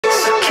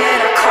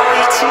can I call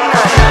you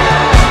tonight?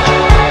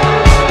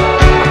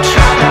 I'm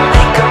trying to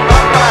make up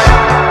my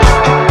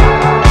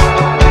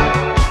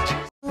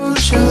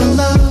mind.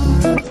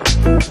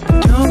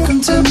 Don't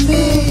come to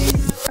me.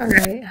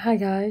 Alright, hi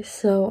guys.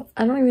 So,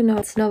 I don't even know.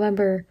 It's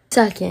November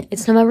 2nd.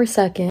 It's November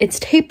 2nd. It's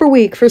taper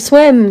week for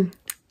swim.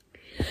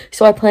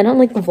 So, I plan on,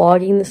 like,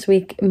 vlogging this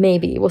week.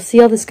 Maybe. We'll see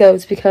how this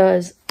goes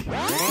because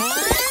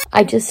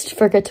I just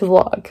forget to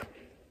vlog.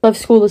 I have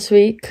school this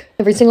week.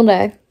 Every single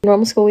day.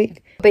 Normal school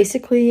week.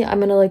 Basically, I'm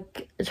gonna,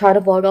 like, try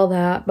to vlog all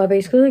that. But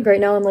basically, like, right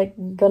now, I'm, like,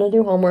 gonna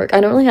do homework.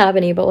 I don't really have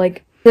any, but,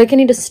 like, I feel like I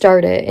need to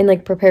start it and,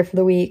 like, prepare for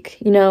the week.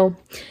 You know?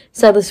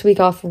 Start this week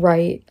off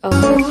right. I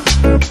don't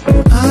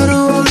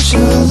want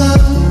your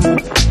love.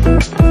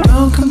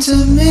 Don't come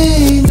to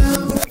me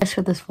now. Guys,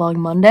 for this vlog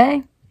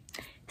Monday.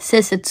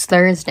 Sis, it's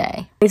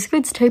Thursday. Basically,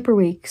 it's taper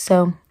week.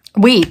 So,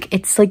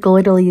 it's like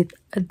literally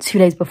 2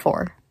 days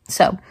before.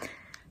 So,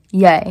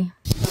 yay.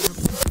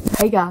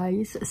 Hey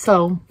guys.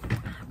 So,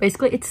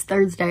 basically, it's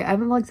Thursday. I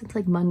haven't vlogged since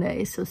like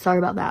Monday. So, sorry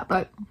about that.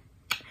 But,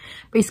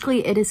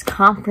 basically, it is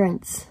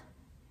conference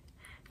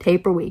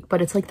taper week.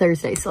 But it's like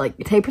Thursday. So, like,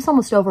 taper's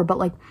almost over. But,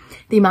 like,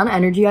 the amount of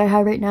energy I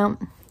have right now,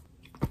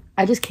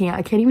 I just can't.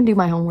 I can't even do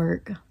my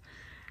homework.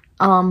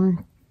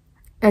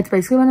 It's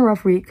basically been a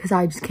rough week because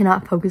I just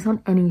cannot focus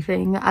on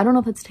anything. I don't know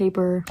if it's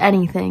taper,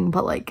 anything,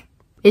 but like,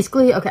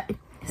 basically, okay.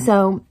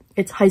 So,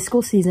 it's high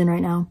school season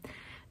right now.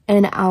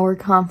 And our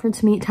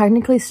conference meet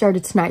technically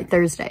started tonight,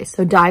 Thursday.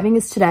 So, diving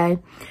is today.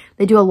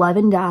 They do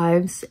 11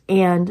 dives.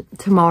 And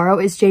tomorrow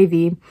is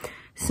JV.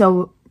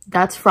 So,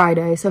 that's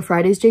Friday. So,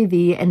 Friday's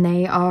JV. And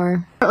they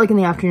are, like, in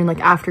the afternoon,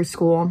 like, after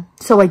school.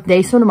 So, like,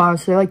 they swim tomorrow.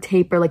 So, they're, like,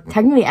 taper. Like,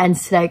 technically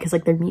ends today because,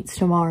 like, their meet's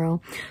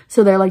tomorrow.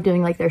 So, they're, like,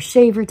 doing, like, their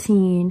shave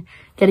routine.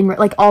 Getting,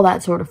 like, all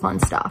that sort of fun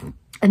stuff.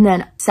 And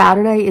then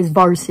Saturday is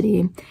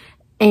varsity.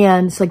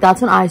 And so, like,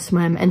 that's when I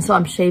swim. And so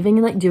I'm shaving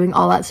and, like, doing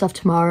all that stuff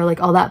tomorrow.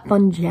 Like, all that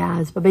fun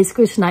jazz. But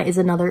basically tonight is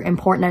another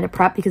important night of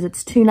prep because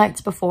it's 2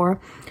 nights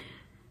before.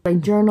 Like,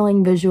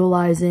 journaling,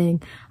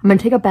 visualizing. I'm going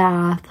to take a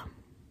bath.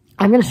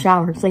 I'm going to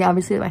shower. Because, like,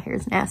 obviously my hair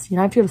is nasty. And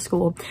I have to go to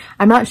school.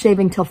 I'm not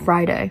shaving till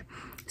Friday.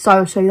 So I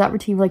will show you that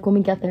routine, like, when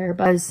we get there.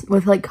 But as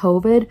with, like,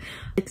 COVID,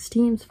 6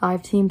 teams,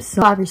 5 teams,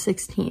 so 5 or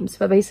 6 teams.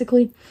 But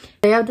basically,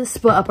 they have to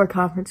split up our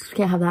conference. We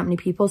can't have that many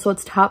people. So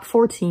it's top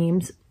 4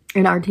 teams.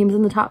 And our team's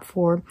in the top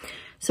 4.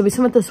 So we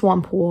swim at this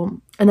one pool.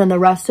 And then the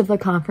rest of the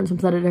conference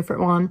is at a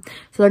different one.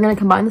 So they're going to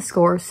combine the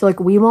scores. So, like,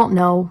 we won't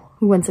know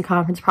who wins the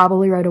conference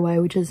probably right away,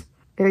 which is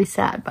very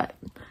sad. But,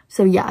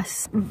 so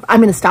yes, I'm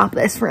going to stop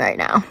this for right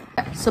now.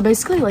 So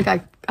basically, like,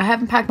 I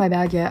haven't packed my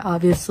bag yet,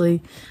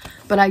 obviously.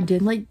 But I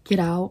did, like, get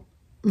out,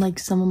 like,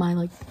 some of my,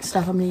 like,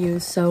 stuff I'm going to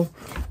use. So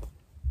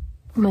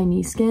my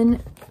knee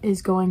skin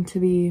is going to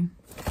be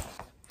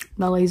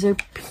the Laser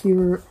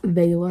Pure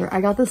Veilor.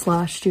 I got this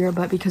last year,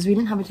 but because we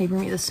didn't have a taper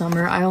meet this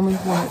summer, I only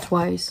wore it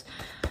twice.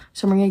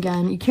 So I'm wearing it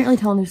again. You can't really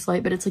tell in this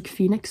light, but it's like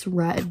Phoenix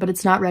red, but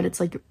it's not red. It's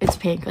like, it's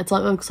pink. It's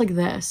like, it looks like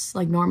this,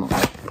 like normal.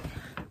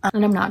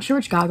 And I'm not sure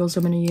which goggles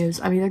I'm going to use.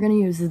 I'm either going to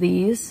use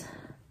these,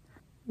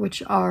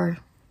 which are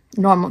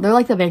normal. They're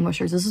like the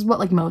Vanquishers. This is what,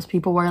 like, most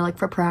people wear, like,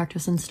 for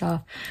practice and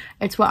stuff.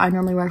 It's what I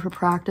normally wear for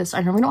practice.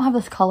 I normally don't have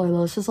this color,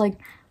 though. This is, like,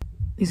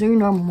 these are your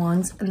normal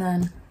ones. And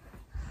then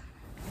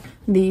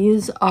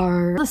these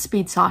are the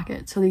Speed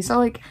Socket. So these are,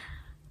 like,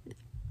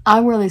 I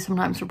wear these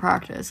sometimes for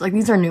practice. Like,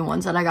 these are new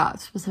ones that I got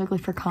specifically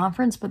for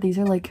conference. But these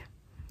are, like,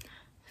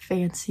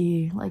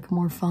 fancy, like,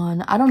 more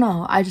fun. I don't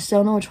know. I just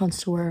don't know which ones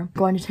to wear. I'm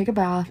going to take a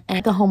bath.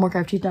 And the homework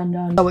I've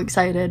done. So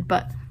excited.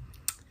 But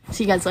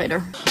see you guys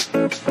later.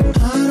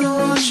 I don't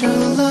want your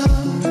love.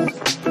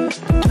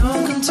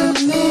 Don't come to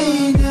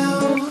me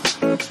now.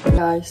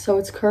 Guys, so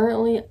it's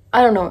currently,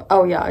 I don't know,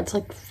 oh yeah, it's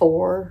like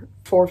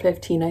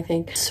 4:15, I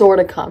think, sort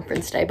of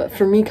conference day, but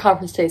for me,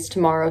 conference day is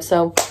tomorrow,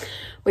 so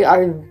we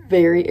are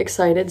very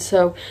excited.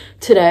 So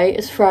today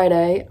is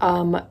Friday.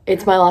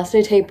 It's my last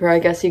day taper, I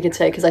guess you could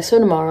say, because I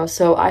swim tomorrow.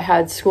 So I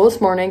had school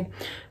this morning.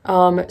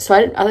 So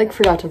I like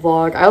forgot to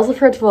vlog. I also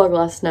forgot to vlog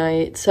last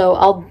night, so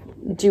I'll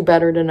do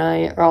better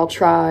tonight, or I'll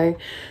try.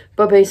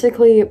 But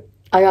basically,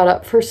 I got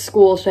up for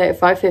school today at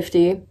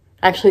 5:50.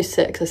 Actually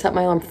 6. I set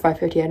my alarm for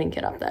 5:50. I didn't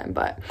get up then,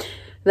 but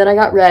then I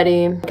got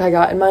ready. I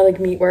got in my, like,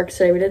 meet work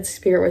today. We did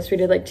spirit wear. So we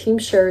did, like, team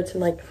shirts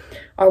and, like,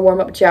 our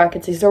warm-up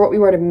jackets. These are what we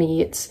wear to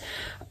meets.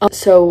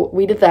 So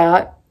we did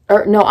that.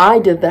 Or no, I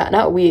did that,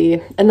 not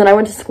we. And then I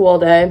went to school all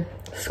day.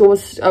 School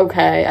was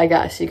okay, I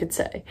guess you could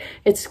say.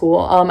 It's school.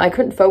 I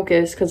couldn't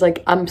focus because,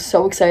 like, I'm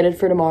so excited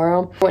for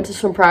tomorrow. I went to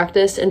swim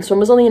practice, and swim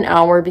was only an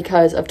hour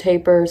because of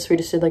taper, so we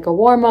just did, like, a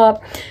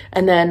warm-up,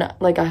 and then,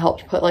 like, I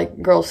helped put,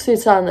 like, girls'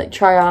 suits on, like,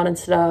 try on and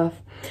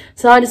stuff.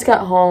 So I just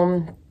got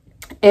home,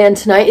 and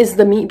tonight is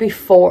the meet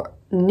before,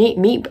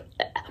 tonight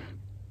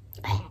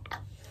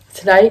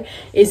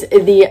is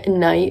the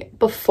night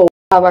before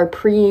have our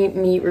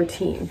pre-meet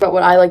routine. But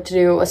what I like to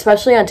do,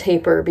 especially on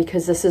taper,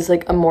 because this is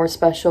like a more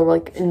special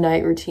like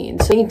night routine.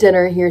 So eat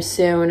dinner here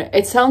soon.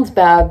 It sounds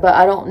bad, but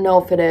I don't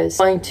know if it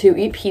is. I'm going to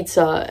eat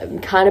pizza,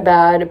 kind of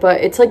bad,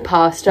 but it's like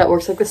pasta. It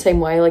works like the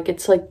same way. Like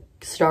it's like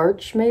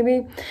starch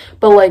maybe,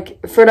 but like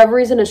for whatever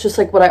reason it's just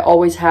like what I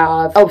always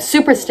have. Oh,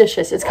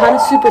 superstitious. It's kind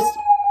of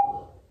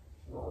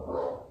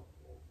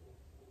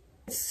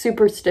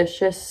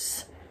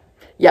superstitious.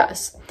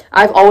 Yes,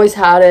 I've always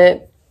had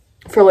it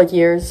for like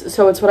years,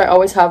 so it's what I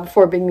always have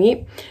before big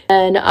meet.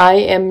 And I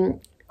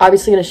am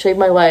obviously gonna shave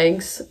my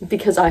legs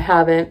because I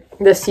haven't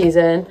this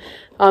season.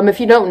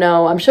 If you don't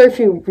know, I'm sure if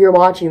you're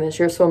watching this,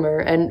 you're a swimmer,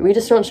 and we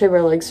just don't shave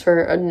our legs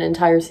for an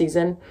entire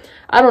season.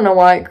 I don't know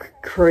why it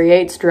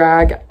creates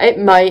drag. It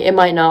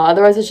might not.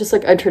 Otherwise, it's just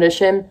like a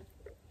tradition.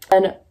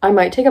 And I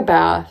might take a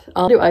bath.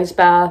 I'll do ice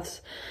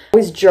baths,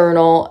 always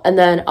journal, and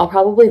then I'll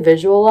probably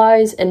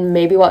visualize and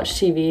maybe watch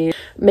TV.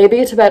 Maybe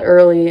get to bed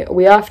early.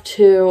 We have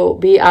to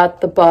be at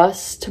the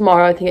bus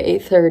tomorrow, I think at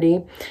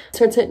 8:30.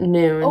 Starts at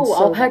noon. Oh, so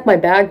I'll pack my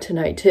bag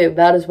tonight too.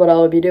 That is what I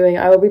will be doing.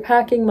 I will be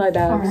packing my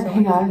bag. Alright,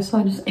 hey guys, so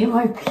I just ate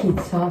my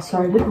pizza.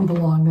 Sorry I didn't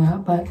vlog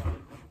that, but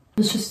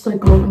it's just like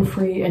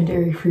gluten-free and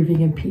dairy-free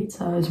vegan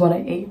pizza is what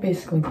I ate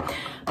basically.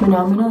 But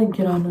now I'm gonna like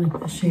get on to like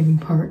the shaving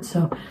part.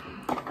 So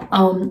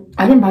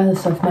I didn't buy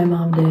this stuff, my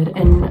mom did,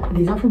 and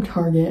these are from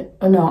Target.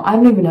 Oh no, I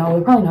don't even know,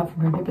 they're probably not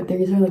from Target, but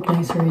these are like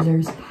nice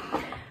razors.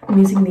 I'm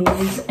using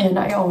these, and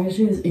I always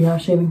use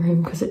shaving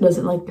cream because it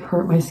doesn't like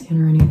hurt my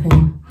skin or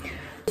anything.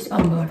 Just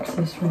unbox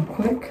this real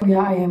quick. Oh,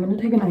 yeah, I am gonna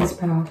take an ice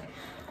bath.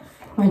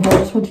 My dad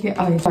just went to get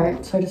ice. All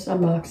right, so I just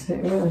unboxed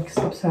it. It like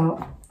slips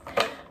out.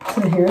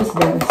 So here's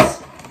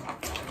this.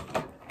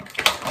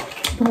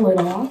 The lid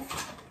off.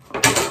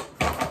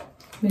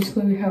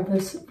 Basically, we have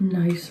this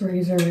nice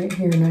razor right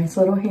here, nice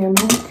little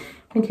handle.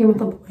 It came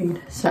with a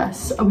blade.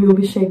 Yes, we will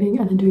be shaving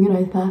and then doing an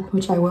ice bath,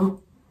 which I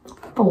will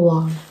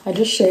vlog. I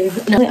just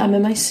shaved. Now I'm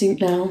in my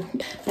suit now.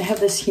 I have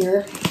this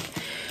here.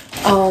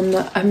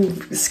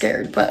 I'm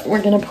scared, but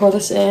we're gonna pour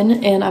this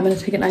in, and I'm gonna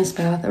take an ice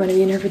bath. I'm gonna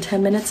be in here for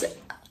 10 minutes.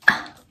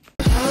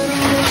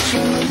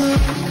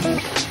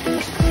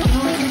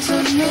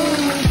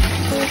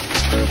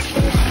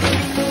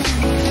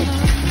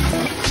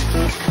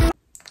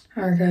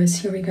 Alright guys,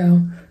 here we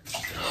go.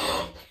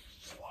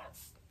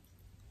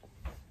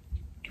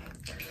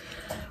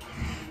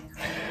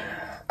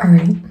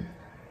 Alright.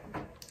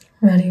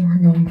 Ready? We're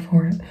going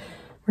for it.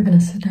 We're gonna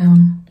sit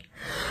down.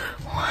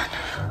 1,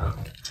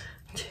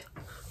 2.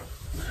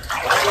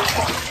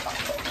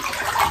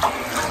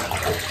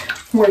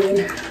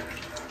 Waiting.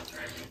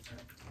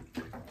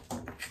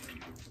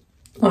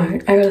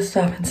 Alright, I gotta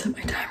stop and set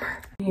my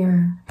timer.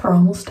 Here for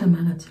almost 10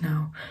 minutes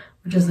now,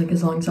 which is like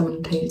as long as I'm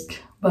gonna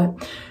take.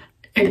 But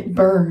it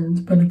burns,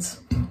 but it's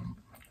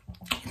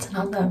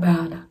not that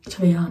bad,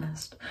 to be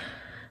honest.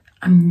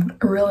 I'm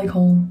really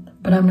cold,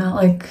 but I'm not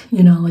like,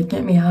 you know, like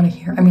get me out of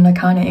here. I mean, I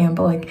kind of am,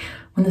 but like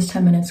when this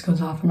 10 minutes goes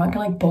off, I'm not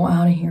gonna like bolt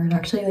out of here. It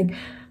actually like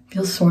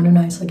feels sort of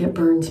nice, like it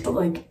burns, but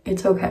like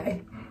it's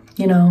okay.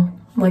 You know,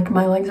 like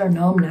my legs are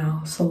numb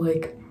now, so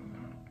like,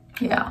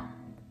 yeah.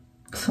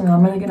 So now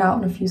I'm gonna get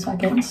out in a few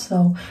seconds,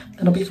 so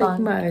that'll be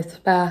fun. My ice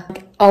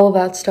bath, all of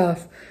that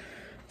stuff.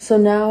 So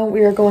now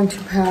we are going to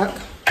pack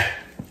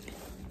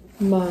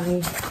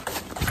my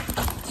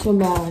swim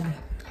bag.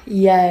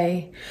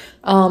 Yay.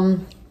 So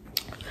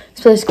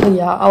basically,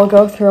 yeah, I'll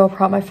go through, I'll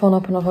prop my phone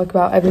up, and I'll talk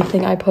about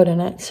everything I put in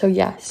it. So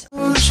yes.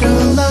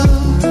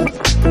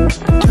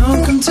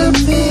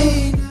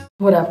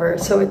 Whatever.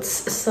 So it's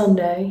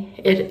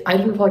Sunday. I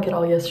didn't vlog it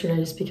all yesterday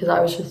just because I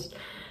was just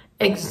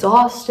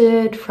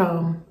exhausted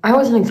from, I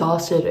wasn't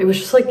exhausted. It was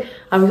just like,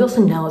 I'm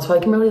exhausted now, so I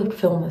can really like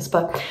film this,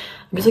 but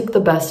it was like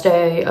the best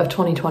day of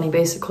 2020,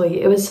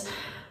 basically. It was,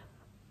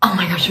 oh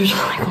my gosh, it was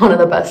just like one of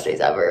the best days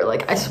ever.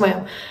 Like I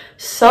swam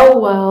so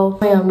well.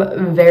 I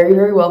am very,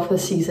 very well for the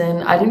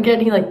season. I didn't get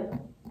any like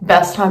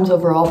best times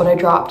overall, but I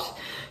dropped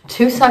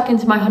 2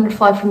 seconds in my 100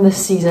 fly from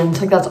this season.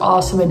 So like that's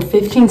awesome. And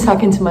 15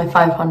 seconds in my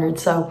 500.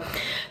 So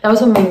that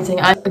was amazing.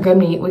 A good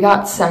meet. We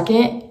got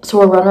second. So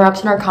we're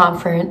runner-ups in our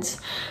conference.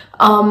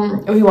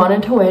 We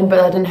wanted to win, but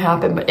that didn't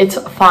happen. But it's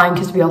fine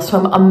because we all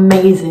swim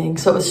amazing.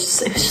 So it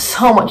was just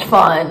so much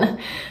fun.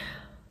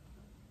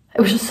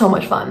 It was just so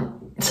much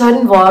fun. So I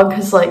didn't vlog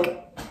because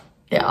like,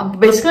 yeah,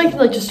 basically I can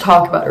like just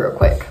talk about it real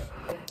quick.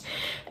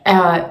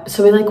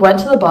 So we like went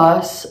to the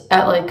bus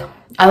at like,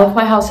 I left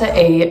my house at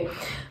 8.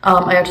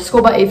 I got to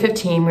school by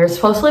 8:15. We were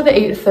supposed to leave at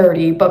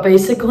 8:30, but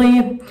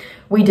basically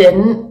we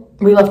didn't.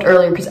 We left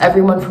earlier because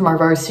everyone from our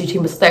varsity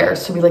team was there.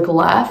 So we like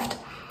left,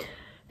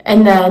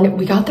 and then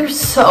we got there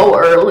so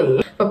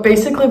early. But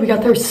basically we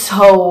got there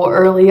so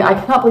early. I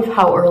cannot believe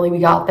how early we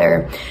got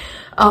there.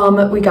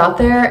 We got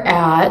there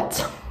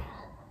at,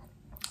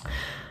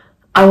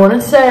 I want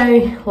to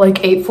say like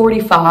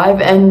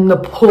 8:45, and the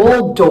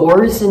pool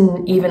doors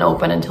didn't even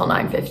open until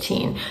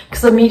 9:15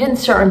 because the meet didn't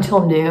start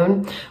until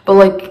noon. But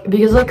like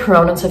because like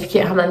Corona and stuff, you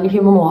can't have that many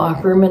people in the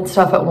locker room and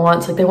stuff at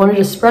once. Like they wanted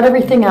to spread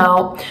everything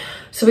out.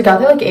 So we got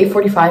there like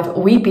 8:45.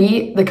 We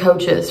beat the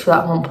coaches for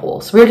that home pool.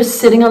 So we were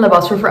just sitting on the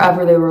bus for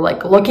forever. They were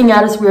like looking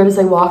at us weird as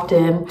they walked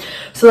in.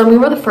 So then we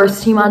were the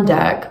first team on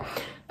deck,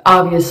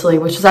 obviously,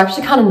 which was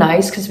actually kind of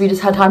nice because we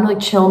just had time to like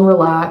chill and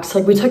relax.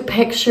 Like we took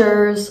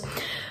pictures.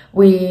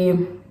 We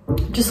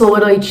just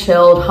literally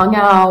chilled, hung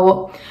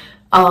out,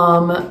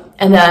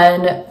 and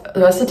then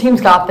the rest of the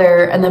teams got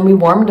there, and then we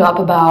warmed up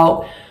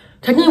about,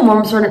 technically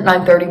warm started at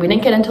 9:30. We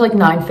didn't get into like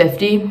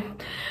 9:50.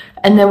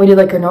 And then we did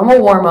like our normal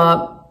warm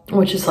up,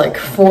 which is like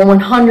 4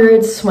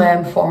 100s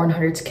swim, 4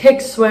 100s kick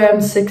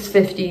swim,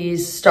 650s,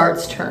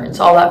 starts, turns,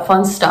 all that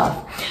fun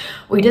stuff.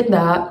 We did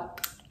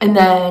that. And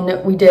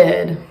then we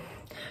did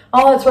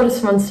all that sort of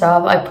fun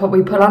stuff.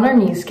 We put on our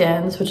knee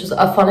skins, which is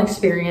a fun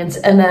experience.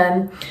 And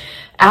then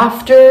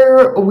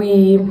after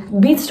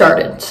meet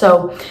started,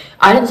 so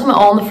I didn't swim at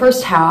all in the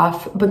first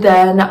half, but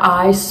then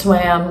I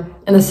swam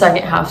in the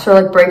second half. So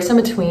like breaks in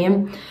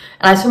between,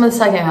 and I swam in the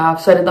second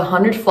half. So I did the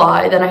 100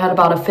 fly, then I had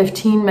about a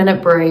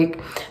 15-minute break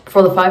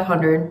before the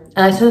 500,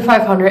 and I swam the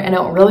 500 and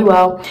it went really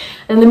well.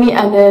 And then we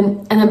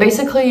ended, and then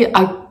basically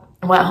I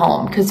went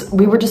home because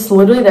we were just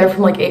literally there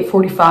from like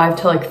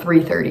 8:45 to like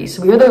 3:30.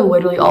 So we were there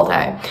literally all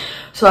day.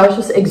 So I was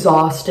just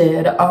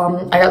exhausted.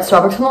 I got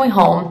Starbucks on the way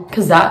home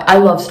because I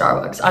love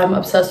Starbucks. I'm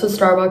obsessed with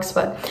Starbucks,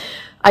 but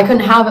I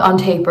couldn't have it on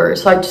taper,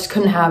 so I just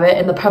couldn't have it.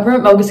 And the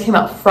peppermint mochas came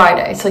out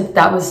Friday. So like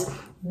that was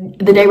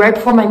the day right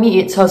before my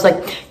meet. So I was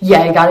like,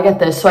 yeah, I gotta get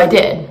this. So I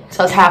did.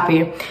 So I was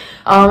happy.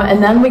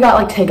 And then we got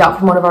like takeout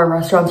from one of our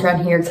restaurants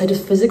around here because I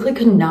just physically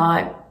could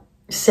not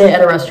sit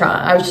at a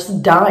restaurant. I was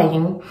just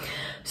dying.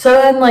 So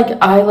then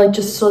like I like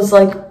just was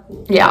like,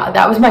 yeah,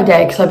 that was my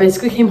day because I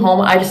basically came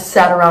home. I just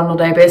sat around all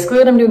day, basically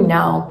what I'm doing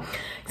now.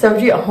 So I have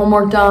to get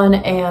homework done,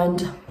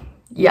 and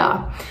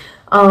yeah.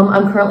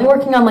 I'm currently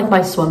working on like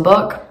my swim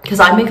book because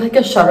I make like a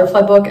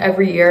Shutterfly book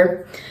every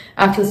year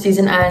after the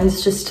season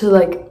ends, just to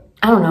like,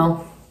 I don't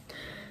know,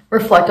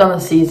 reflect on the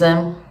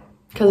season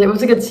because it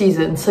was a good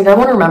season. So like I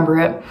want to remember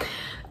it.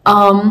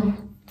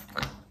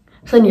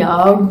 So then, yeah,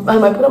 I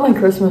might put up my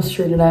Christmas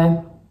tree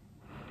today.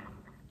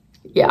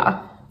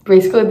 Yeah.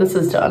 Basically, this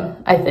is done,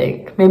 I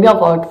think. Maybe I'll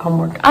vlog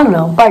homework. I don't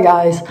know. Bye,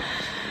 guys.